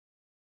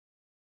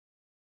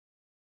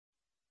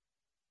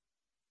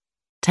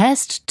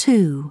Test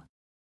 2.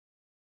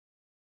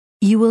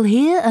 You will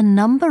hear a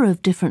number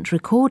of different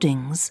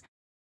recordings,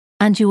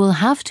 and you will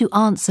have to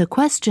answer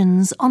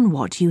questions on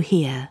what you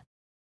hear.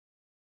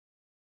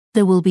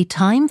 There will be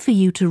time for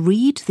you to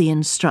read the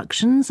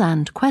instructions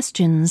and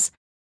questions,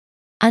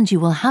 and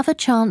you will have a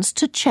chance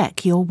to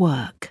check your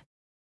work.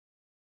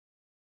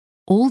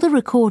 All the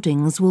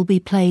recordings will be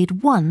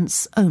played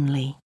once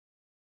only.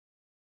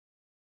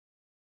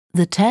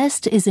 The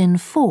test is in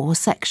 4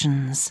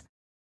 sections.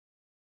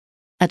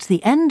 At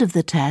the end of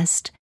the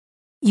test,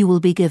 you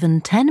will be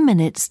given 10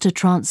 minutes to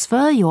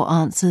transfer your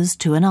answers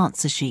to an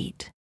answer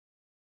sheet.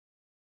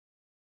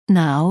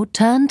 Now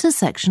turn to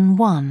Section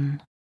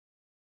 1.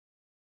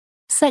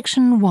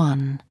 Section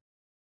 1.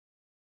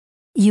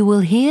 You will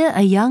hear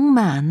a young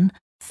man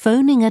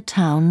phoning a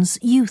town's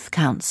youth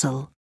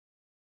council.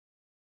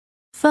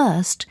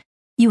 First,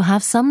 you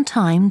have some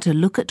time to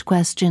look at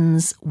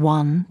questions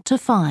 1 to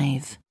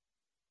 5.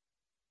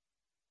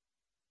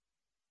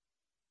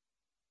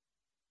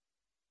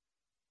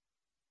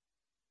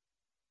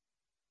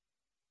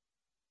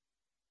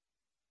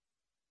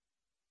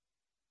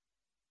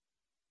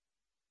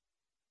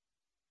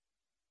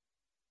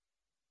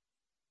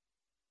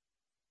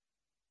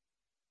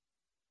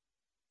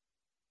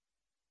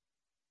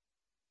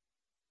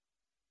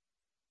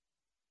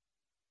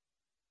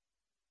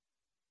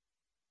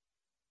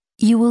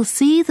 You will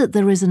see that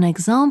there is an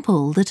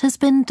example that has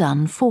been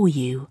done for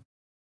you.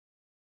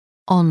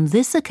 On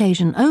this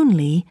occasion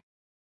only,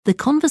 the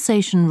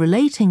conversation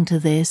relating to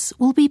this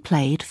will be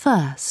played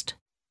first.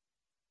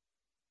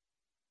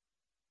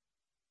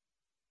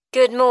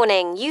 Good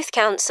morning, Youth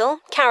Council.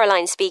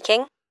 Caroline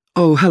speaking.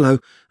 Oh, hello.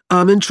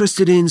 I'm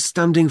interested in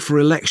standing for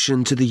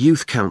election to the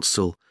Youth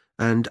Council,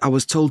 and I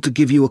was told to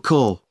give you a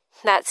call.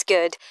 That's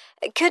good.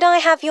 Could I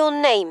have your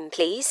name,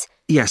 please?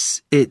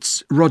 Yes,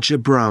 it's Roger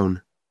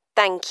Brown.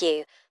 Thank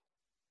you.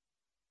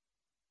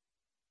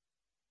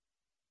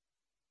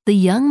 The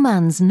young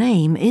man's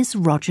name is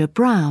Roger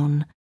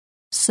Brown,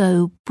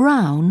 so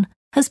Brown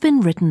has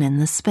been written in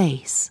the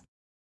space.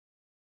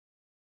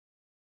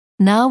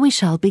 Now we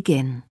shall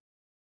begin.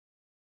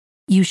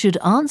 You should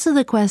answer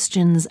the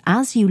questions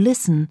as you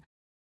listen,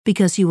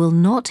 because you will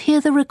not hear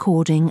the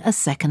recording a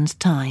second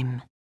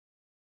time.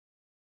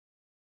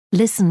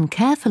 Listen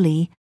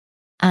carefully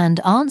and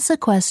answer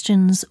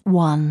questions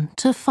 1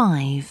 to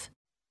 5.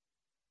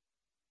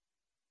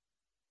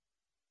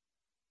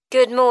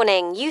 Good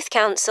morning, Youth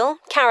Council.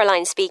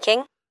 Caroline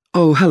speaking.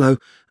 Oh, hello.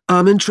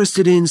 I'm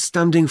interested in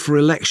standing for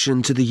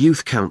election to the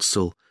Youth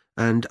Council,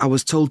 and I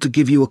was told to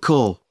give you a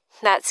call.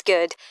 That's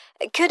good.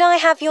 Could I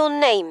have your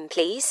name,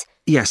 please?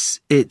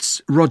 Yes,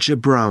 it's Roger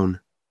Brown.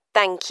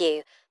 Thank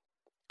you.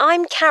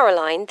 I'm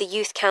Caroline, the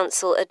Youth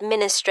Council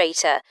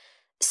Administrator.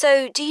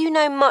 So, do you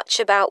know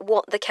much about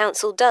what the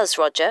council does,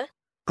 Roger?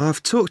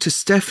 I've talked to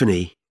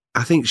Stephanie.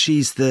 I think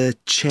she's the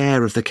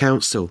chair of the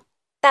council.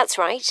 That's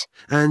right.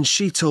 And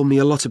she told me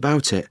a lot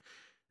about it.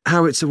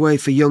 How it's a way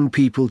for young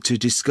people to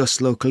discuss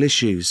local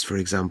issues, for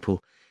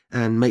example,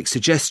 and make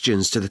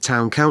suggestions to the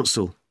town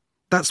council.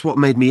 That's what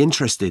made me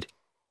interested.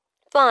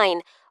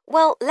 Fine.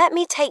 Well, let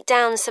me take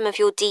down some of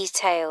your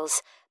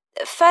details.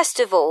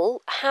 First of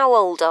all, how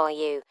old are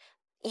you?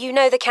 You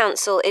know the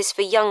council is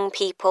for young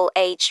people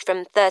aged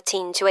from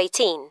 13 to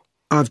 18.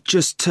 I've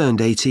just turned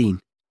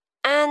 18.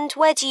 And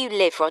where do you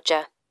live,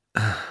 Roger?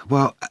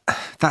 Well,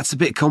 that's a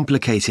bit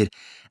complicated.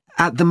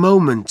 At the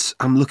moment,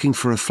 I'm looking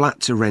for a flat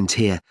to rent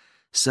here,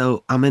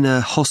 so I'm in a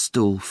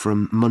hostel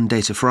from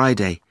Monday to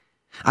Friday.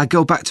 I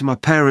go back to my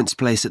parents'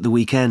 place at the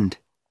weekend.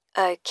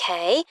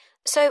 OK,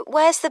 so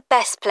where's the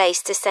best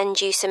place to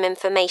send you some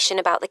information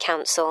about the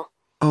council?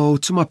 Oh,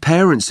 to my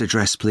parents'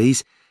 address,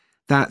 please.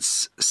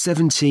 That's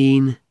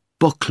 17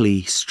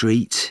 Buckley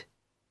Street,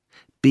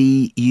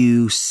 Buckleigh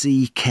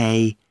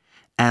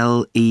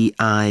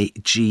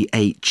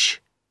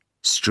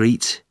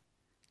Street,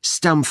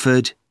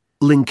 Stamford,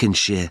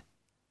 Lincolnshire,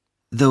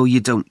 though you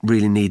don't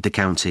really need the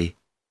county.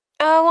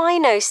 Oh, I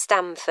know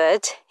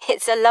Stamford.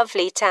 It's a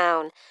lovely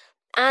town.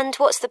 And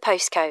what's the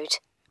postcode?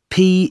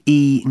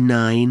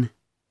 PE9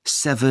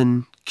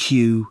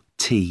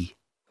 7QT.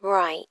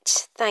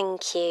 Right,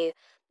 thank you.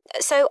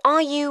 So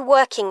are you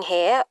working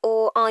here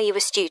or are you a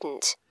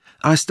student?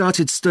 I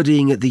started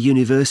studying at the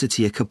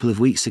university a couple of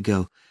weeks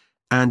ago,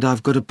 and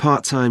I've got a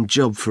part-time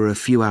job for a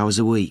few hours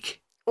a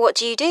week. What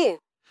do you do?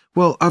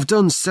 Well, I've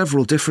done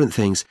several different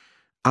things.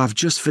 I've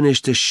just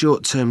finished a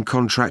short-term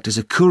contract as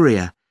a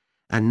courier,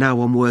 and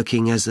now I'm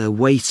working as a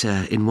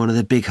waiter in one of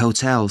the big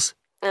hotels.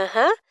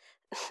 Uh-huh.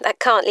 That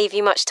can't leave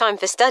you much time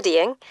for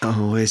studying.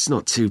 Oh, it's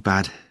not too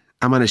bad.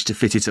 I managed to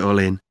fit it all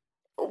in.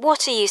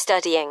 What are you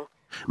studying?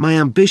 My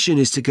ambition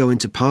is to go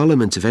into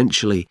Parliament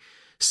eventually,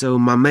 so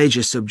my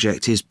major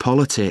subject is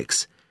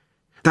politics.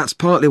 That's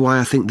partly why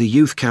I think the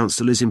Youth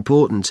Council is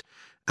important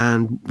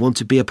and want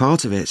to be a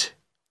part of it.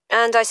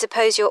 And I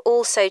suppose you're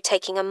also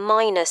taking a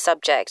minor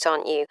subject,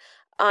 aren't you?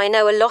 I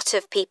know a lot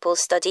of people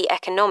study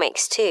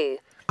economics too.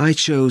 I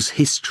chose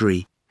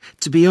history.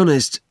 To be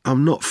honest,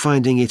 I'm not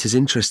finding it as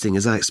interesting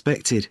as I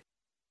expected.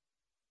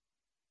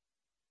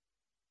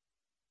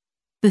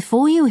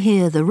 Before you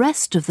hear the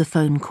rest of the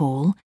phone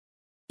call,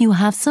 you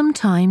have some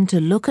time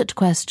to look at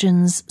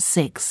questions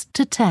 6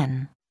 to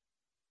 10.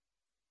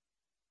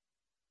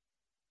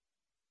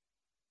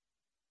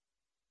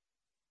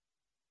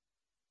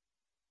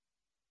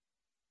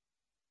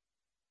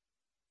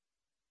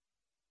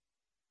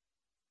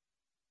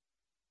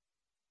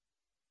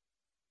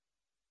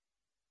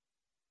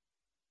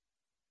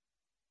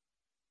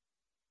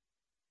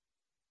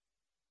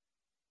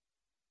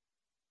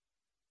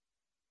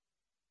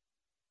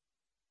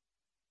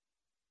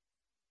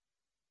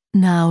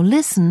 Now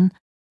listen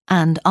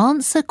and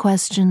answer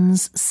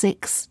questions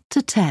 6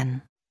 to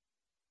 10.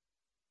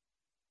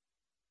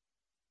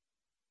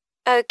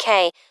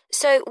 OK,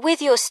 so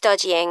with your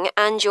studying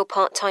and your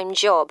part-time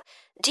job,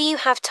 do you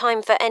have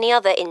time for any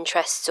other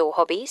interests or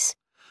hobbies?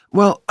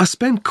 Well, I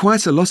spend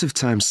quite a lot of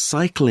time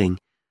cycling,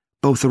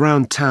 both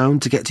around town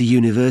to get to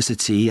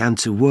university and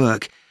to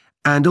work,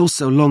 and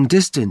also long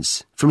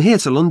distance, from here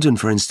to London,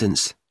 for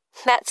instance.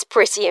 That's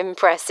pretty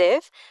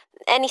impressive.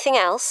 Anything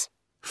else?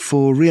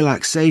 For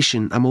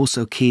relaxation, I'm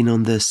also keen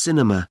on the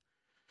cinema.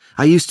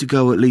 I used to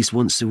go at least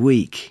once a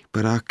week,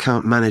 but I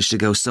can't manage to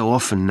go so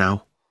often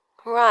now.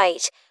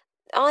 Right.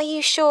 Are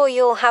you sure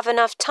you'll have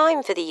enough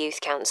time for the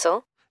Youth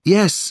Council?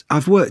 Yes,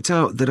 I've worked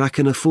out that I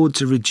can afford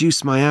to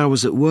reduce my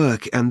hours at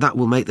work, and that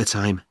will make the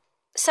time.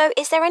 So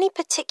is there any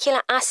particular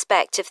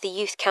aspect of the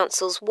Youth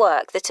Council's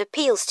work that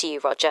appeals to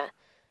you, Roger?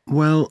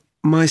 Well,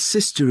 my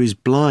sister is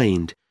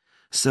blind,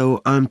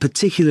 so I'm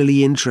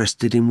particularly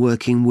interested in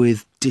working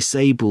with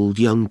disabled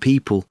young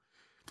people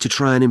to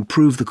try and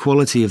improve the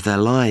quality of their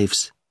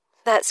lives.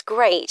 That's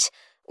great.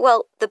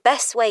 Well, the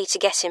best way to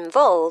get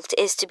involved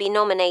is to be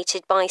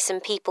nominated by some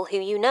people who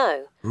you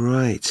know.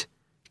 Right.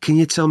 Can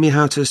you tell me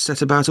how to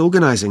set about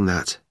organising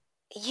that?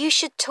 You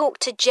should talk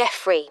to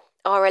Geoffrey,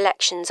 our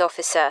elections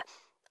officer.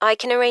 I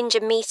can arrange a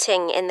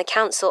meeting in the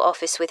council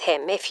office with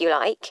him, if you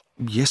like.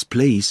 Yes,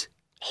 please.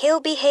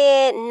 He'll be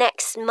here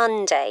next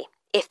Monday,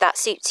 if that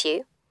suits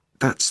you.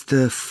 That's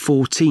the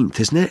 14th,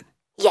 isn't it?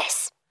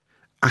 Yes.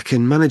 I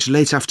can manage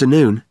late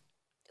afternoon.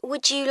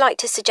 Would you like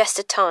to suggest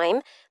a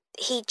time?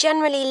 He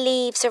generally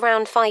leaves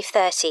around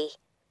 5:30.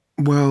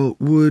 Well,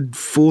 would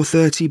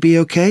 4:30 be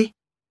okay?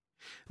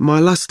 My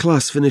last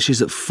class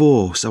finishes at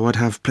 4, so I'd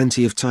have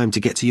plenty of time to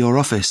get to your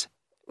office.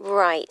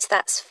 Right,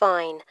 that's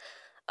fine.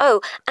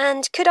 Oh,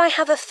 and could I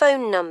have a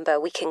phone number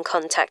we can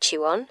contact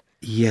you on?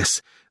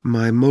 Yes,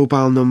 my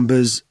mobile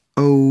number's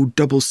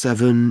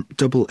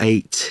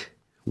 07788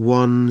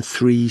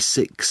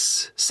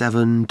 136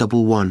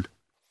 711.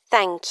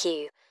 Thank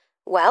you.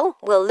 Well,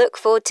 we'll look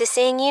forward to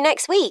seeing you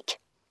next week.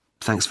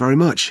 Thanks very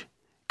much.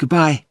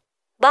 Goodbye.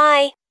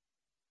 Bye.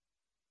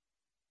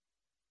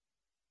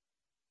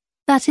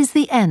 That is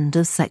the end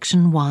of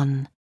section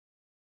 1.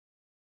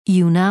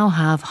 You now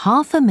have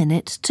half a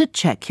minute to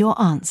check your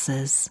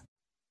answers.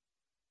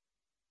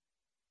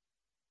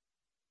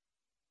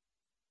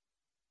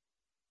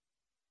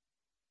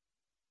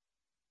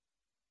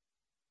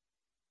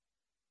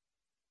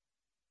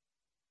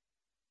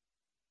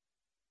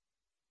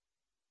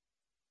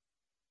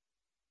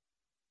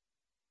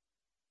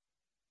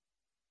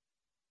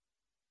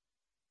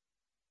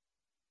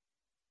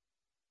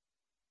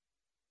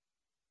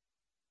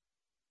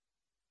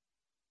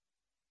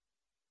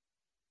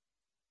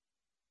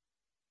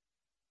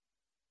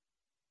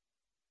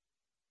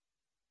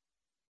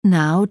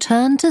 Now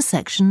turn to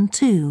section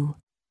 2.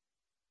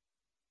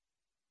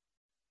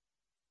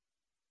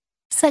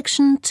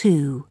 Section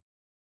 2.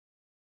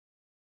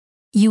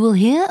 You will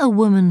hear a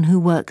woman who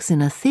works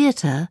in a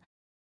theatre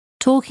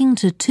talking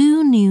to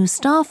 2 new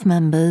staff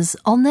members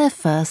on their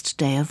first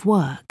day of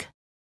work.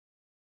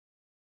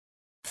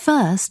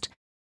 First,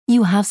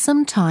 you have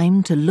some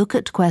time to look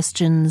at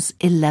questions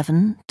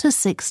 11 to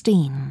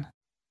 16.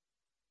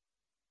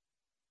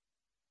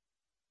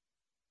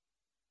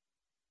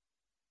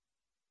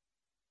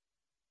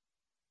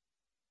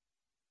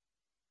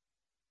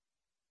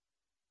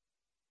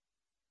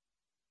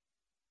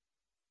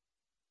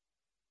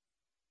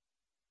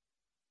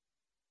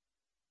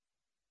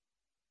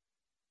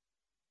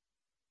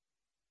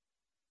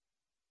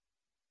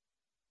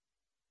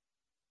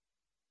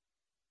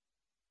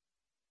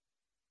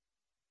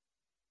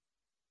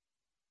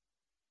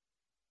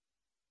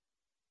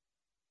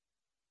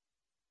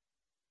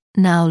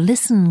 Now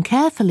listen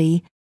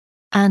carefully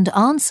and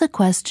answer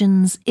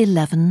questions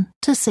 11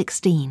 to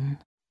 16.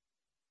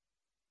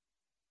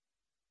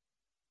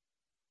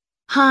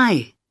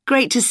 Hi,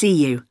 great to see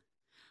you.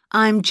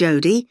 I'm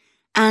Jodie,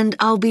 and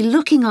I'll be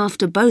looking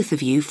after both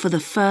of you for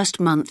the first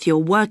month you're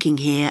working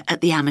here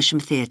at the Amersham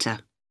Theatre.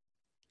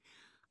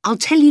 I'll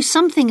tell you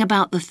something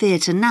about the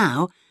theatre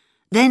now,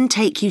 then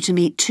take you to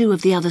meet 2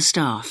 of the other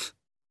staff.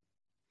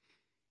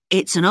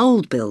 It's an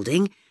old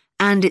building,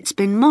 and it's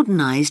been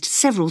modernised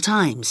several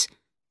times.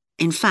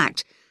 In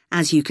fact,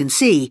 as you can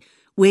see,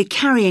 we're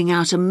carrying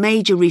out a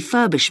major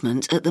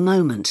refurbishment at the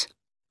moment.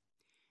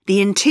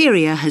 The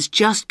interior has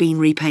just been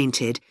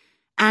repainted,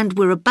 and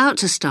we're about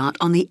to start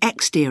on the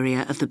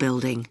exterior of the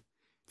building.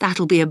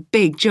 That'll be a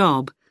big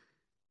job.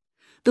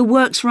 The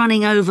work's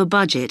running over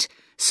budget,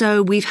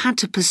 so we've had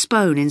to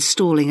postpone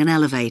installing an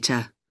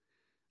elevator.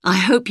 I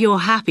hope you're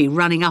happy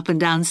running up and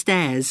down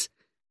stairs.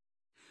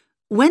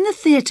 When the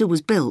theatre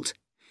was built,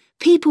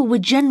 people were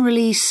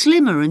generally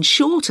slimmer and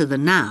shorter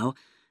than now,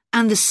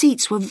 and the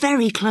seats were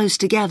very close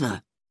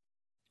together.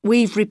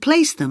 We've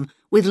replaced them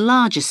with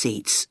larger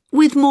seats,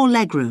 with more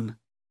legroom.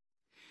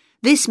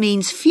 This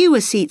means fewer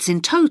seats in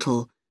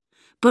total,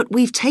 but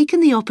we've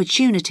taken the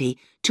opportunity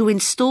to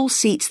install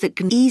seats that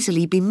can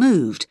easily be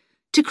moved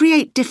to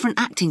create different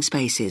acting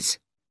spaces.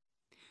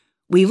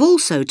 We've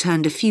also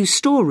turned a few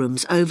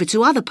storerooms over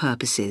to other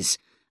purposes,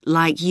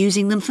 like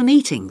using them for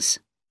meetings.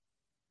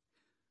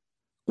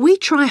 We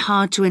try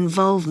hard to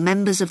involve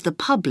members of the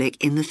public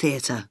in the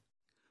theatre.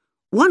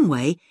 One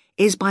way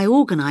is by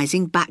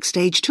organising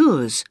backstage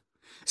tours,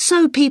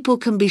 so people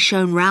can be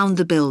shown round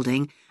the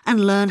building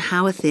and learn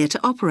how a theatre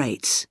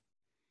operates.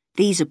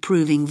 These are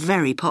proving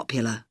very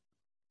popular.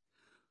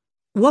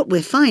 What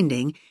we're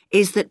finding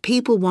is that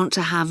people want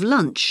to have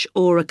lunch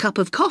or a cup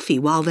of coffee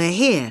while they're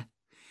here,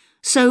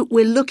 so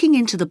we're looking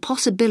into the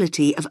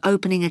possibility of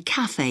opening a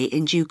cafe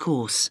in due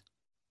course.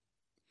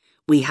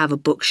 We have a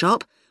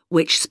bookshop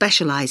which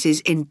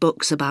specialises in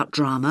books about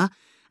drama,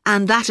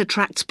 and that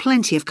attracts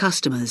plenty of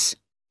customers.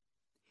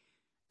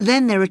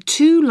 Then there are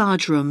 2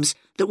 large rooms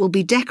that will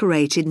be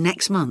decorated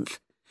next month,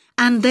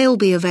 and they'll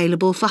be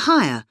available for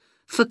hire,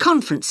 for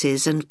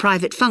conferences and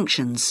private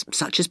functions,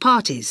 such as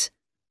parties.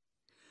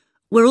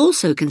 We're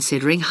also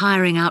considering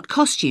hiring out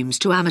costumes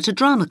to amateur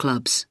drama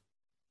clubs.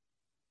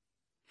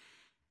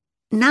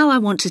 Now I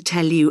want to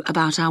tell you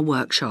about our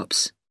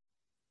workshops.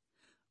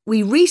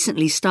 We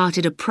recently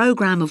started a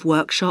programme of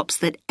workshops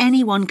that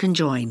anyone can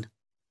join.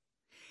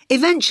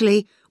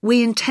 Eventually,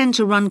 we intend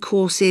to run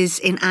courses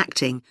in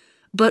acting,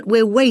 but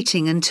we're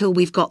waiting until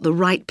we've got the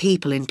right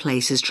people in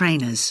place as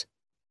trainers.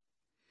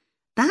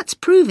 That's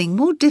proving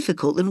more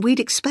difficult than we'd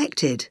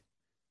expected.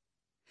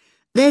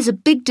 There's a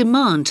big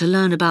demand to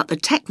learn about the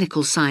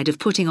technical side of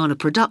putting on a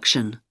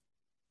production,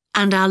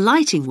 and our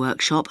lighting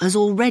workshop has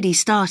already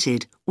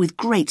started with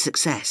great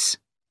success.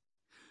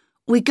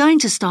 We're going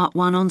to start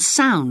one on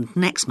sound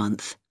next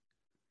month.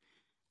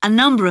 A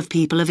number of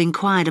people have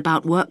inquired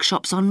about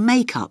workshops on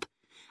makeup,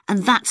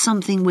 and that's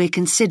something we're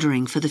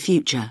considering for the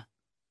future.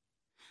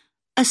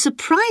 A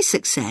surprise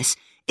success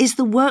is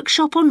the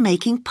workshop on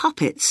making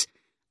puppets.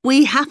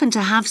 We happen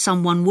to have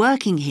someone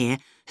working here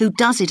who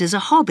does it as a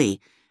hobby,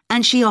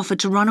 and she offered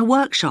to run a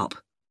workshop.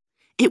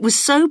 It was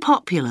so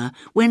popular,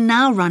 we're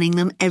now running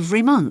them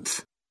every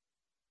month.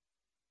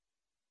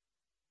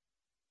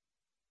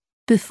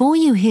 Before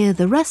you hear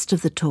the rest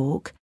of the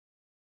talk,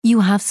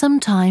 you have some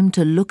time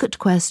to look at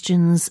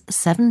questions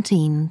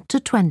 17 to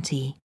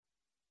 20.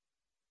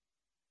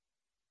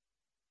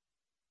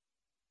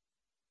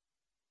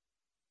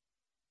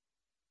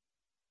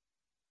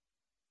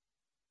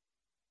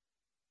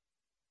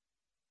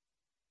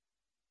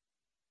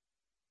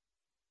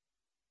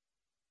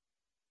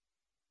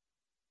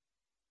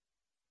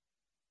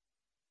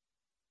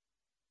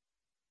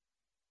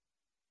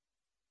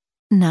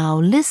 Now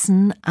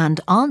listen and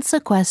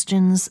answer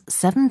questions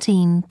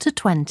 17 to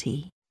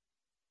 20.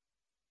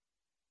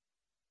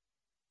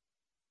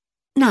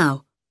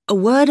 Now, a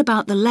word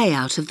about the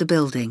layout of the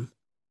building.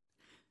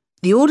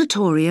 The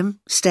auditorium,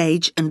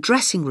 stage and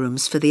dressing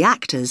rooms for the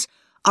actors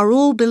are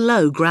all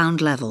below ground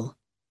level.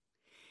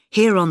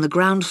 Here on the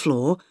ground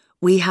floor,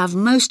 we have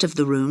most of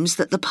the rooms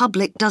that the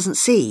public doesn't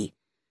see.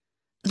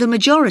 The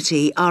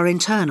majority are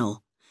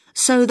internal,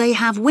 so they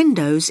have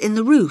windows in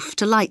the roof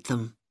to light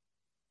them.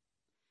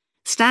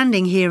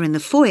 Standing here in the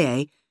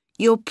foyer,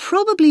 you're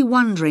probably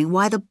wondering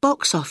why the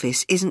box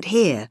office isn't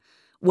here,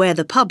 where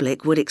the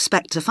public would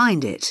expect to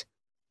find it.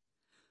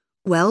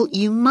 Well,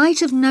 you might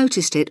have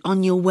noticed it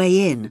on your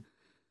way in.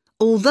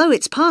 Although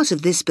it's part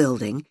of this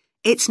building,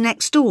 it's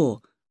next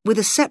door, with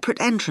a separate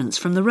entrance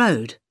from the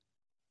road.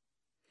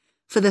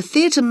 For the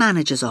theatre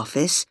manager's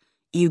office,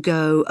 you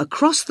go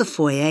across the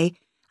foyer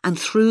and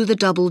through the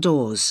double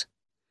doors.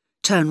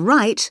 Turn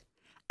right,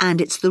 and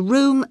it's the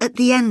room at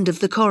the end of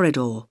the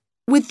corridor,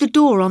 with the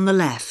door on the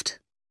left.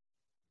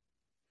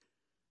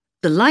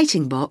 The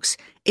lighting box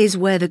is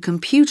where the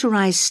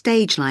computerised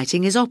stage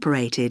lighting is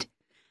operated,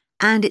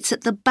 and it's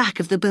at the back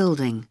of the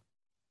building.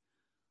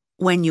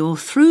 When you're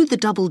through the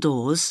double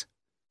doors,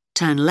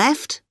 turn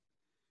left,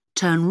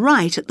 turn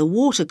right at the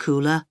water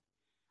cooler,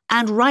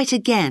 and right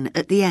again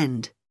at the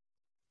end.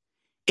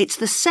 It's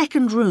the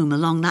second room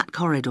along that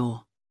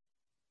corridor.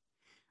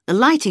 The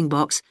lighting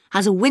box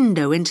has a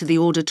window into the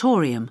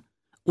auditorium,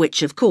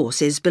 which of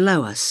course is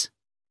below us.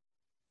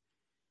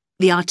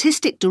 The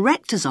artistic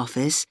director's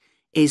office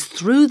is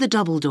through the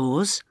double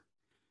doors,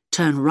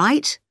 turn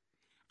right,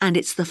 and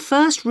it's the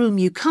first room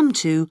you come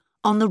to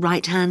on the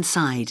right-hand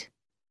side.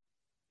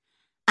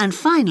 And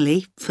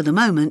finally, for the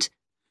moment,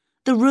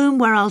 the room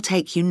where I'll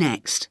take you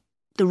next,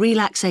 the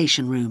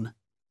relaxation room.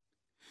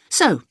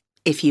 So,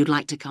 if you'd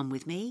like to come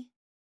with me.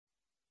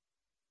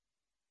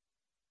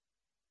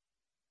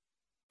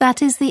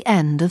 That is the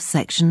end of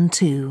section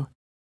 2.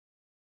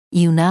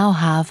 You now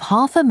have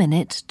half a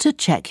minute to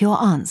check your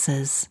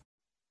answers.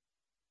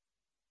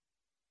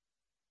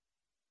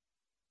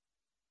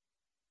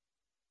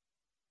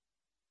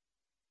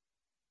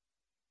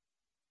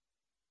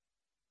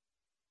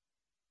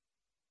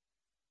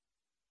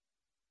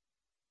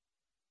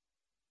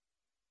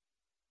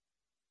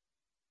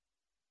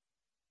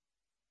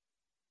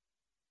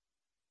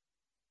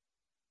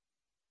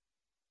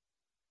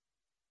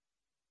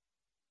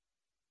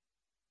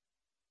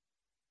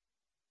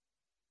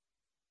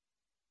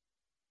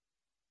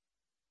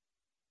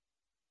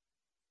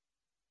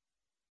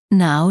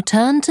 Now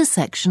turn to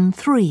Section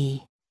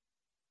 3.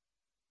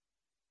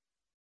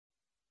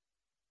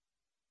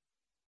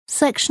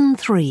 Section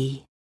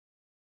 3.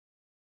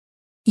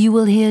 You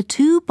will hear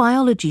two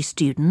biology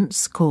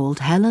students called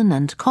Helen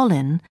and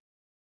Colin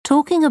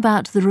talking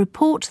about the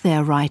report they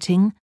are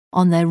writing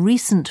on their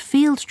recent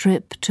field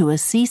trip to a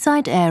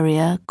seaside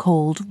area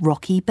called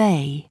Rocky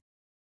Bay.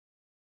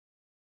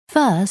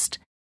 First,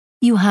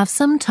 you have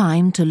some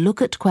time to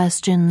look at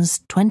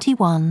questions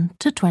 21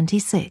 to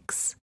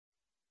 26.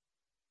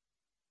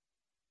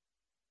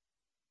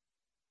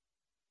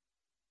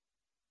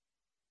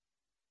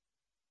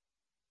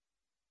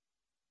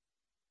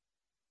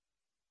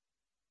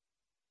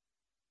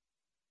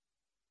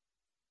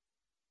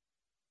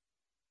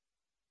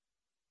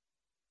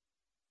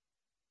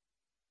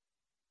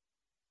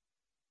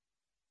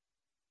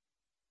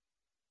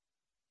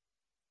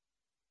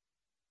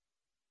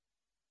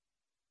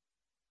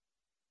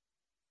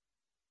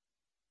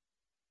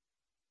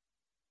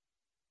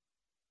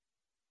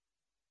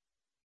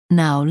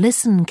 Now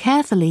listen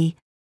carefully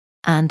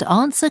and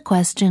answer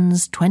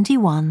questions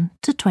 21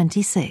 to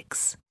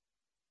 26.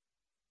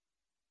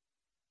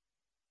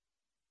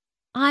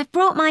 I've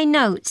brought my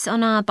notes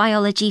on our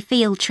biology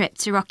field trip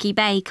to Rocky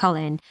Bay,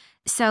 Colin,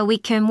 so we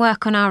can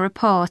work on our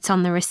report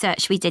on the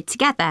research we did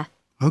together.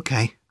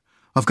 OK.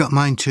 I've got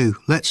mine too.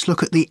 Let's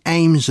look at the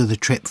aims of the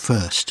trip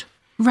first.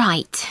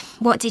 Right.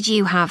 What did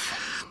you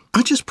have?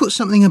 I just put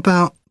something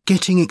about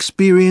getting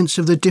experience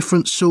of the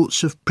different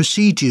sorts of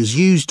procedures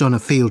used on a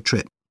field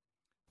trip.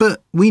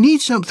 But we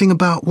need something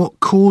about what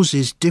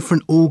causes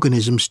different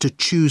organisms to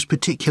choose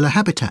particular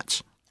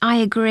habitats. I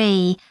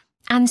agree.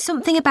 And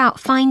something about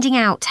finding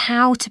out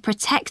how to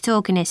protect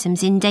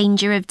organisms in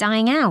danger of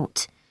dying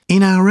out.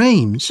 In our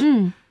aims?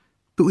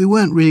 But we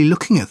weren't really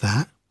looking at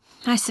that.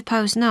 I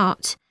suppose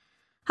not.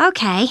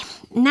 OK,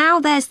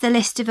 now there's the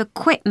list of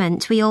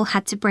equipment we all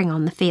had to bring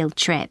on the field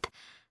trip.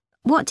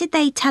 What did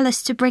they tell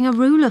us to bring a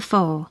ruler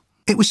for?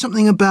 It was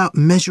something about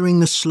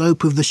measuring the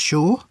slope of the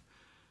shore.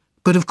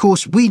 But of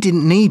course we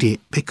didn't need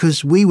it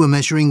because we were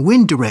measuring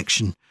wind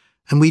direction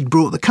and we'd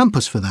brought the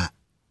compass for that.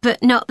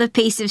 But not the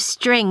piece of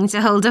string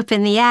to hold up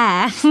in the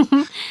air.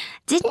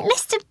 Didn't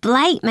Mr.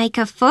 Blake make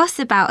a fuss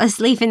about us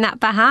leaving that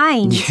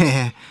behind?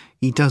 Yeah,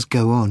 he does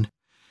go on.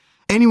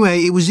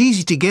 Anyway, it was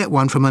easy to get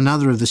one from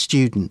another of the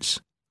students.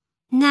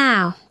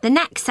 Now, the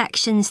next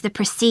section's the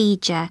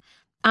procedure.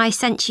 I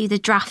sent you the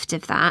draft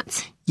of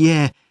that.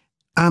 Yeah,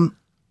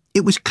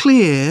 it was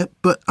clear,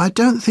 but I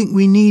don't think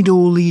we need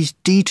all these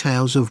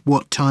details of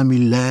what time we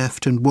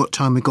left and what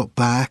time we got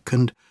back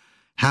and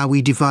how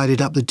we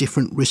divided up the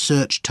different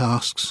research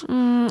tasks.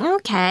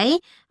 OK,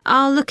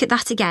 I'll look at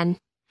that again.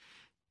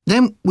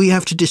 Then we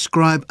have to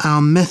describe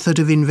our method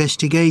of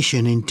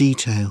investigation in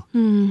detail.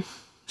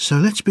 So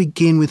let's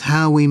begin with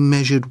how we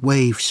measured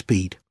wave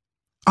speed.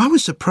 I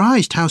was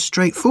surprised how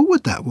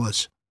straightforward that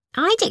was.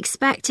 I'd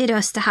expected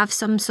us to have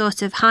some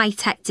sort of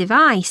high-tech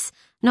device,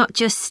 not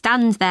just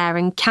stand there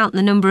and count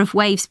the number of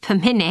waves per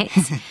minute.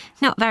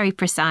 Not very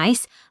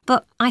precise,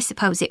 but I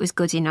suppose it was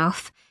good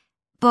enough.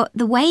 But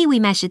the way we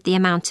measured the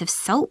amount of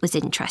salt was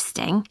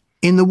interesting.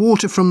 In the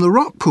water from the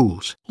rock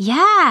pools?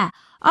 Yeah.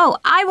 Oh,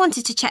 I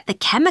wanted to check the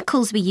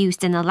chemicals we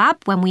used in the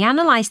lab when we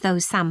analysed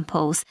those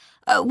samples.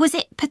 Was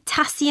it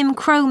potassium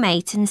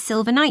chromate and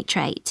silver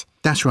nitrate?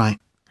 That's right.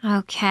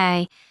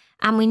 OK.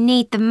 And we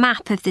need the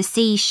map of the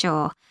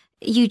seashore.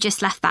 You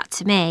just left that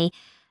to me.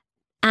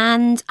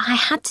 And I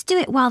had to do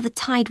it while the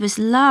tide was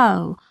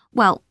low.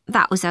 Well,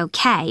 that was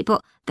OK,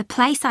 but the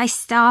place I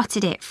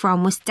started it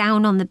from was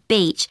down on the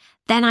beach.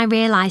 Then I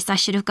realised I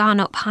should have gone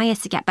up higher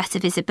to get better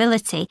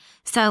visibility,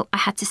 so I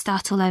had to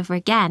start all over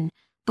again.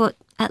 But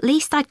at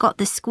least I'd got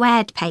the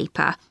squared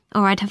paper,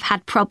 or I'd have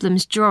had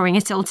problems drawing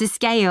it all to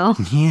scale.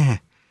 Yeah,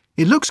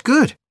 it looks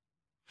good.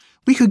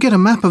 We could get a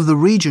map of the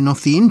region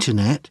off the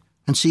internet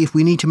and see if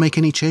we need to make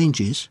any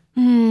changes.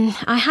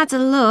 I had a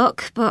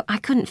look, but I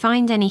couldn't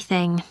find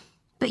anything.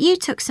 But you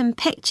took some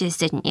pictures,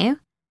 didn't you?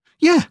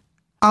 Yeah,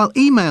 I'll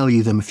email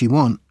you them if you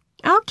want.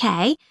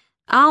 OK,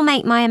 I'll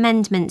make my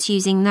amendments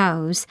using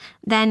those.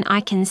 Then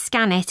I can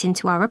scan it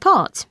into our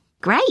report.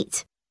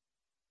 Great!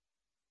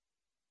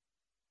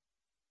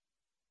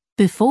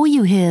 Before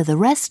you hear the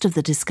rest of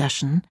the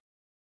discussion,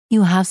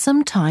 you have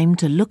some time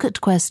to look at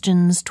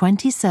questions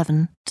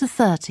 27 to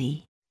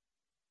 30.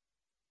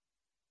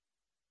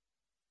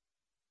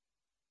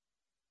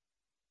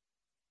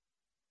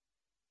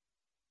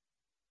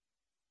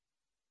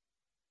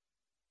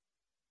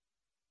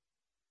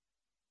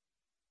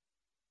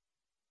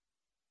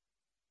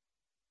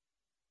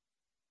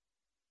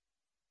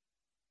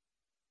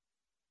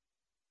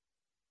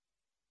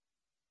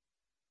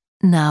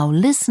 Now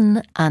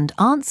listen and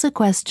answer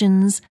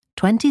questions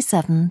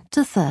 27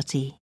 to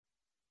 30.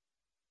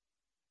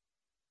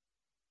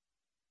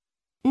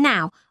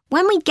 Now,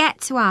 when we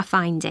get to our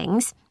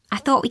findings, I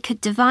thought we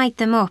could divide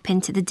them up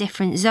into the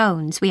different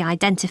zones we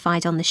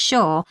identified on the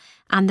shore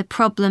and the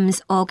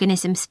problems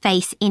organisms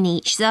face in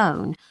each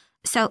zone.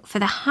 So for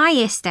the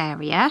highest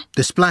area...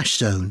 The splash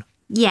zone?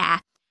 Yeah.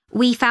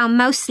 We found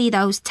mostly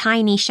those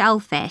tiny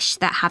shellfish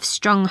that have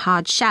strong,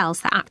 hard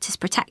shells that act as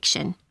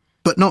protection.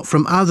 But not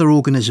from other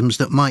organisms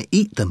that might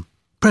eat them,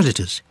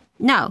 predators.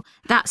 No,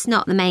 that's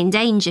not the main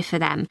danger for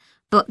them,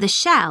 but the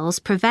shells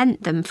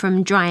prevent them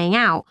from drying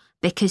out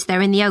because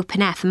they're in the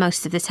open air for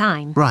most of the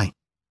time. Right.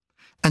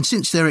 And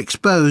since they're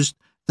exposed,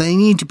 they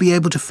need to be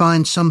able to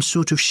find some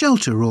sort of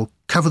shelter or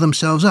cover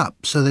themselves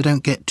up so they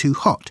don't get too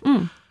hot.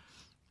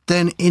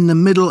 Then in the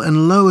middle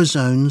and lower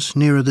zones,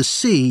 nearer the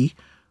sea,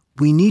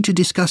 we need to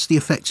discuss the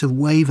effects of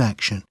wave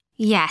action.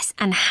 Yes,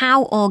 and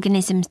how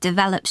organisms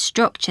develop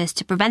structures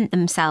to prevent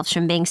themselves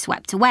from being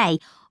swept away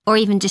or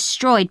even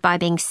destroyed by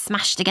being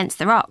smashed against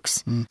the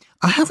rocks.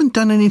 I haven't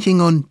done anything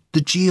on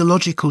the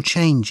geological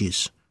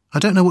changes. I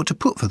don't know what to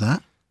put for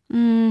that.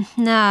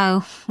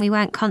 No, we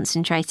weren't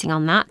concentrating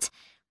on that.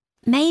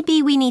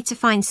 Maybe we need to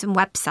find some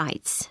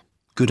websites.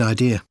 Good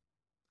idea.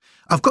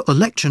 I've got the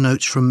lecture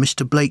notes from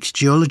Mr. Blake's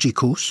geology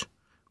course,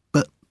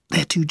 but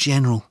they're too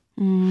general.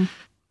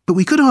 But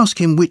we could ask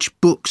him which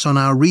books on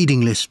our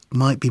reading list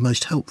might be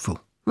most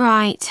helpful.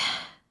 Right.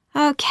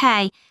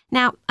 OK.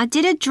 Now, I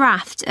did a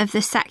draft of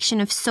the section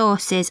of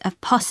sources of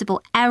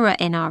possible error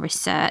in our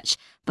research,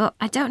 but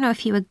I don't know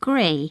if you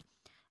agree.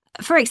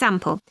 For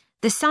example,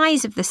 the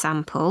size of the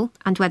sample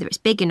and whether it's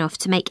big enough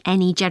to make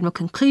any general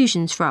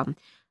conclusions from.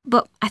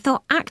 But I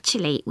thought,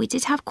 actually, we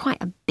did have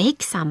quite a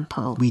big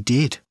sample. We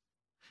did.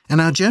 And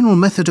our general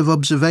method of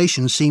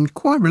observation seemed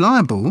quite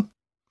reliable.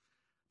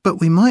 But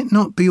we might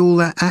not be all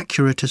that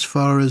accurate as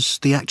far as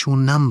the actual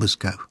numbers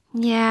go.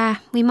 Yeah,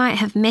 we might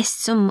have missed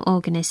some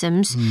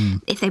organisms,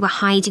 if they were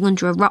hiding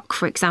under a rock,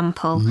 for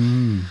example.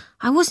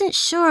 I wasn't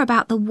sure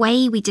about the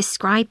way we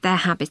described their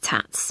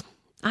habitats.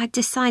 I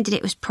decided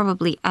it was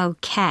probably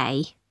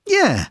OK.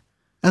 Yeah,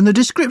 and the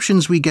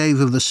descriptions we gave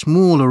of the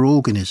smaller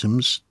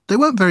organisms, they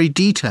weren't very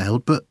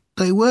detailed, but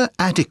they were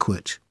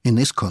adequate in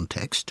this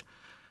context.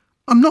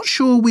 I'm not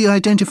sure we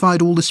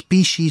identified all the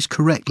species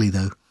correctly,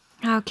 though.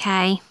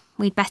 OK,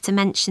 we'd better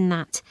mention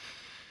that.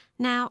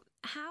 Now,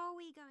 how are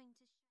we going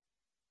to...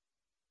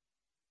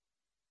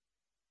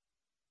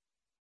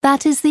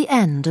 That is the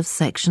end of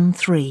section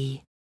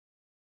 3.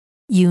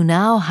 You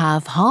now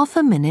have half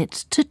a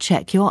minute to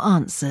check your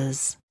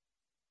answers.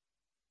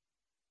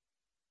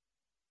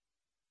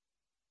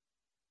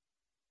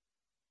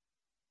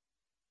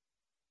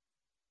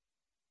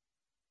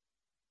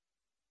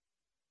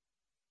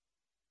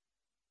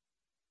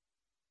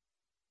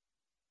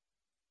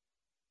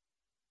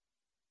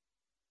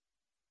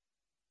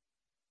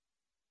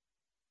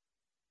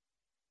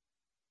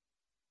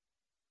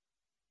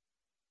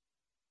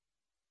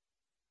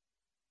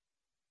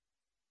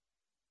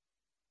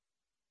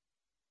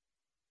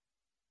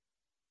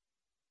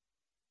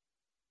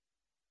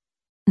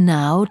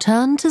 Now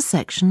turn to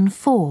section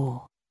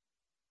 4.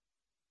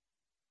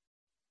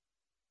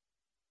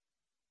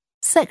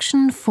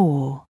 Section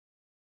 4.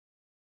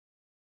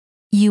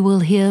 You will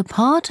hear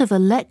part of a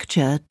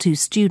lecture to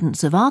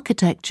students of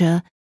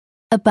architecture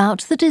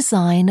about the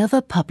design of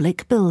a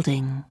public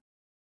building.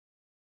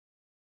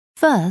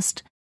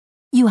 First,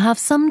 you have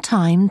some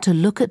time to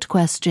look at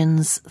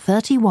questions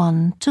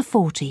 31 to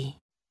 40.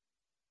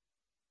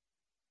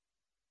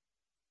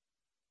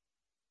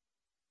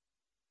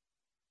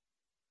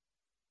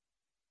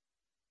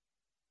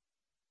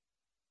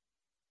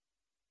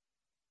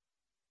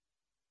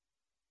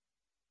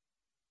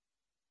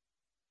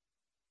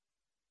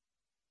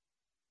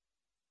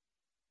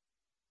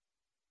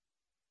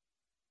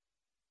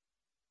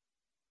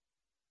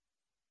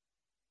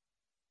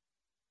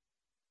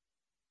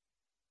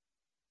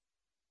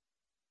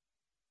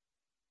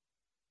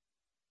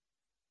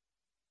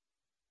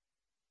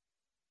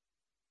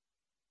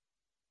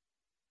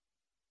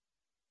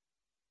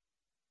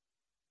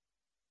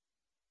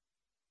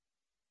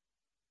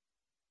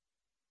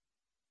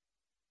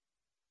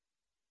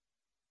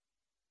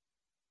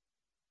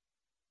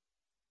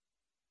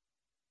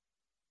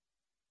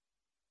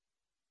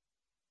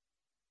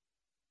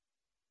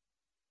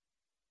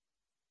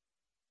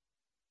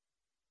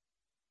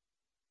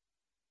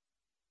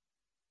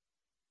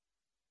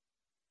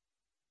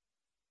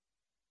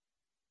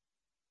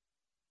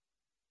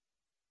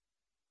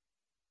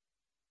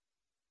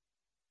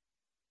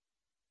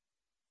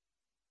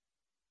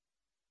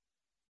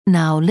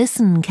 Now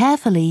listen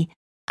carefully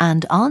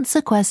and answer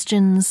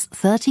questions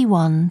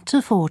 31 to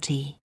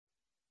 40.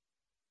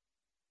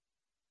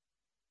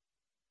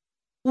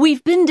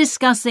 We've been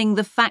discussing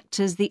the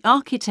factors the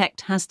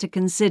architect has to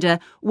consider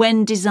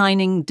when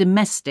designing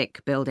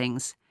domestic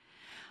buildings.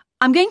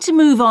 I'm going to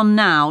move on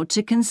now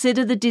to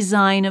consider the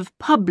design of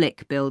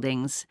public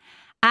buildings,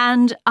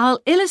 and I'll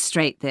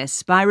illustrate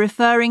this by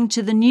referring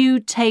to the new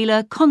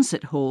Taylor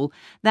Concert Hall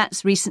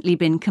that's recently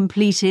been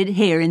completed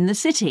here in the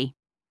city.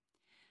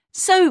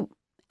 So,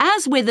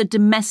 as with a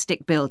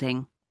domestic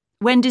building,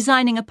 when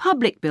designing a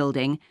public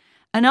building,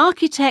 an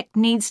architect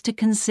needs to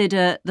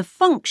consider the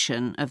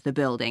function of the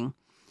building.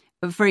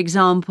 For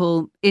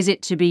example, is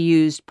it to be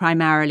used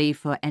primarily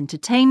for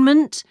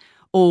entertainment,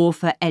 or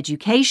for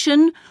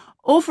education,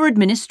 or for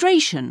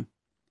administration?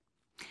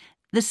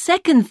 The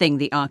second thing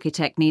the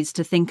architect needs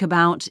to think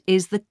about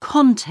is the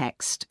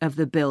context of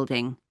the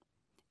building.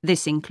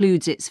 This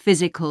includes its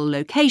physical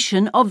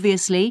location,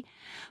 obviously,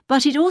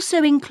 but it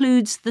also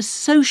includes the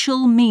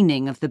social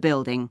meaning of the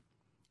building,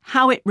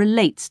 how it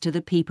relates to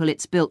the people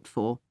it's built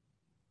for.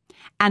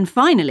 And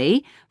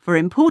finally, for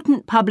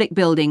important public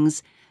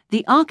buildings,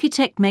 the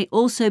architect may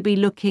also be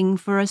looking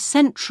for a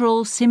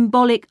central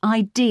symbolic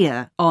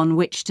idea on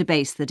which to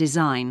base the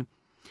design,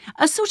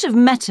 a sort of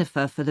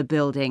metaphor for the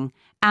building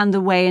and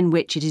the way in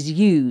which it is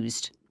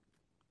used.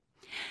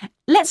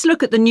 Let's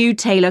look at the new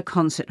Taylor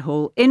Concert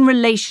Hall in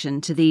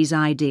relation to these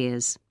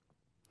ideas.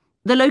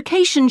 The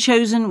location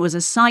chosen was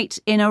a site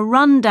in a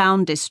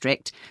run-down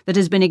district that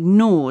has been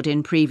ignored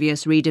in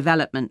previous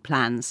redevelopment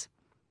plans.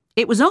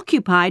 It was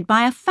occupied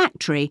by a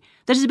factory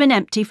that has been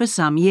empty for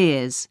some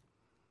years.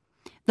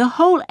 The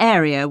whole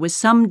area was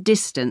some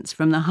distance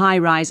from the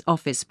high-rise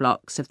office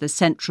blocks of the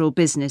central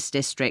business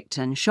district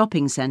and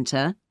shopping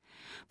centre,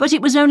 but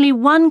it was only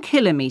 1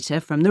 kilometre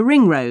from the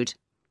ring road.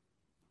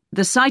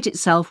 The site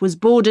itself was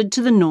bordered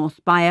to the north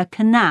by a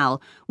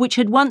canal which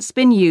had once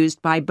been used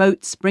by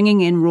boats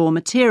bringing in raw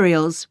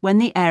materials when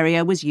the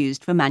area was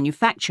used for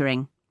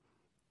manufacturing.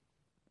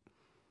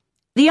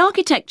 The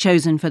architect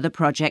chosen for the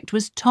project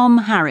was Tom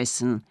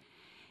Harrison.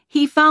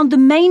 He found the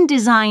main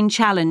design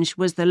challenge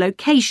was the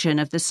location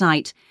of the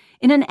site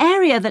in an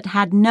area that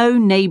had no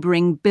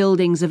neighbouring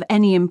buildings of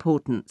any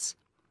importance.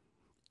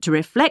 To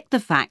reflect the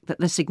fact that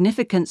the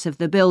significance of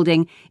the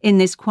building in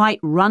this quite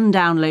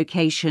run-down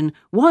location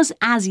was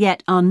as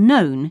yet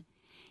unknown,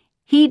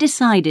 he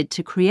decided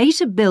to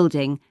create a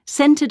building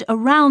centred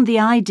around the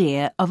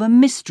idea of a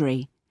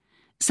mystery,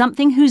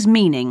 something whose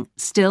meaning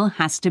still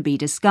has to be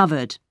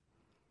discovered.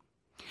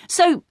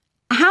 So,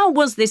 how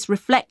was this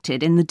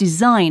reflected in the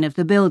design of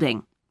the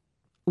building?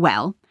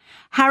 Well,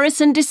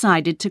 Harrison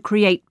decided to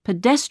create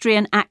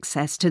pedestrian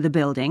access to the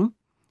building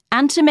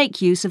and to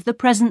make use of the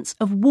presence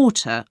of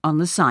water on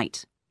the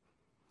site.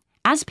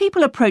 As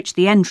people approach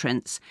the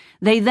entrance,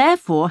 they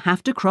therefore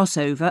have to cross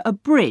over a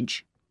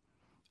bridge.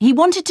 He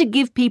wanted to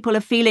give people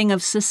a feeling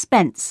of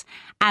suspense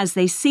as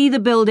they see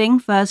the building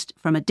first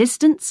from a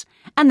distance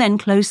and then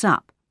close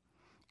up.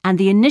 And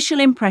the initial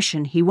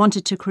impression he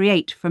wanted to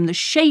create from the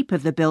shape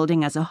of the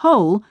building as a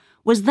whole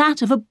was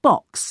that of a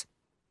box.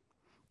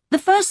 The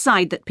first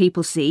side that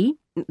people see,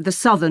 the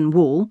southern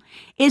wall,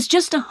 is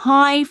just a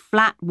high,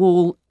 flat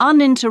wall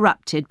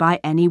uninterrupted by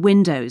any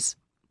windows.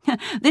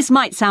 This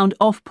might sound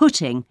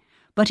off-putting,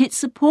 but it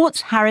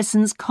supports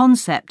Harrison's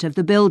concept of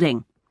the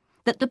building,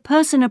 that the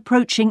person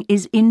approaching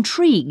is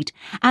intrigued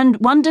and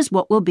wonders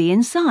what will be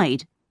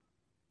inside.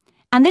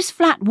 And this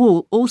flat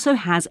wall also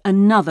has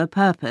another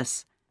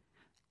purpose.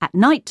 At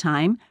night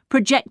time,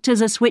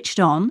 projectors are switched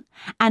on,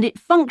 and it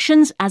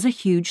functions as a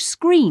huge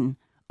screen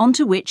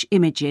onto which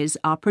images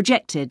are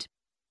projected.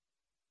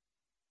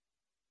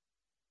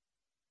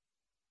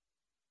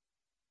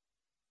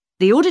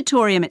 The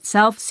auditorium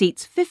itself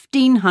seats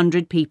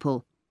 1,500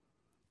 people.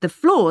 The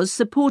floors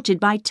supported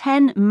by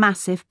 10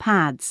 massive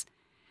pads.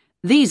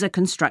 These are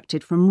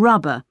constructed from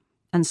rubber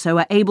and so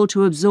are able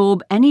to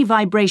absorb any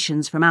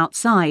vibrations from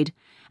outside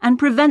and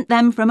prevent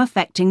them from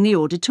affecting the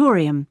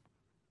auditorium.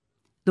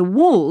 The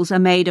walls are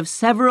made of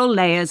several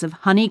layers of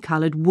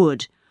honey-coloured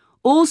wood,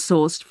 all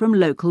sourced from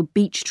local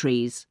beech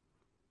trees.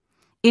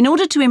 In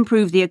order to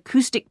improve the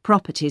acoustic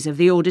properties of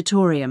the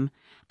auditorium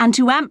and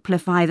to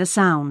amplify the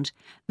sound,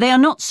 they are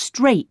not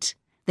straight,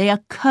 they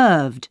are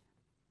curved.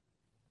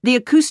 The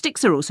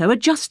acoustics are also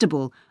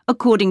adjustable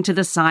according to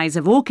the size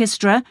of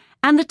orchestra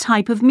and the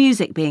type of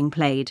music being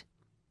played.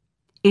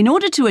 In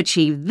order to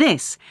achieve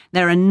this,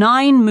 there are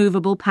 9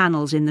 movable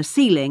panels in the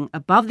ceiling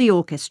above the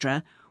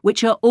orchestra,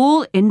 which are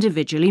all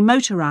individually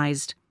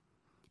motorised.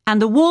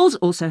 And the walls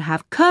also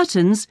have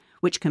curtains,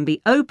 which can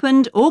be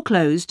opened or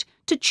closed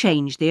to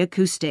change the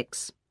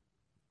acoustics.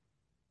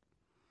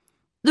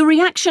 The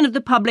reaction of the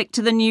public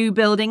to the new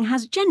building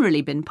has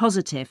generally been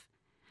positive.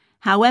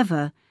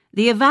 However,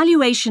 the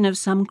evaluation of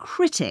some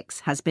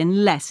critics has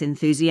been less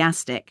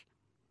enthusiastic.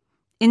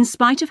 In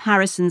spite of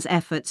Harrison's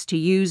efforts to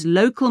use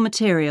local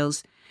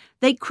materials,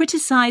 they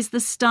criticise the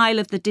style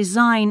of the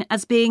design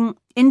as being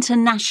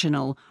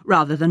international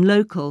rather than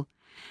local,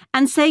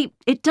 and say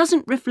it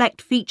doesn't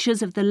reflect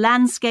features of the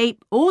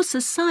landscape or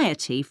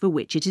society for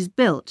which it is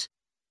built.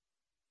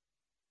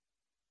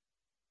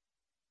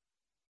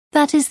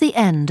 That is the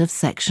end of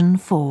section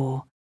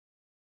 4.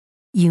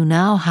 You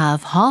now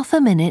have half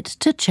a minute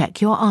to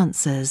check your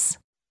answers.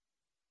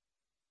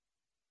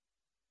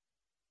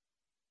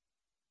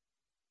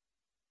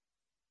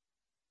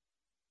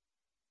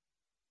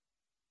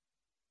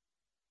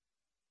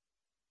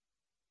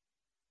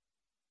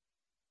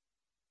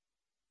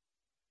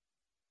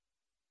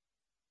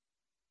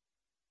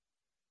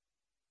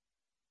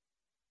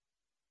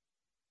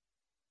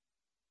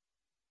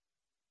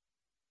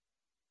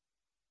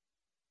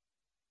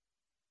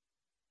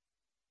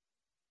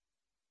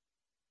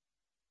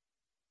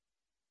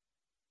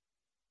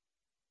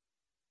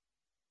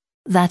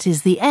 That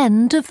is the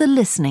end of the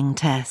listening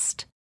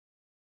test.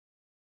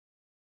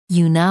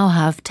 You now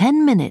have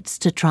 10 minutes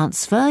to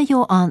transfer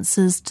your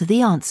answers to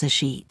the answer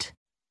sheet.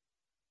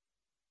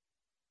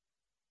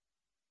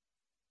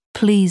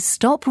 Please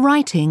stop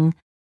writing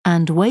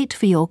and wait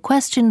for your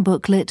question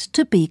booklet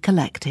to be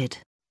collected.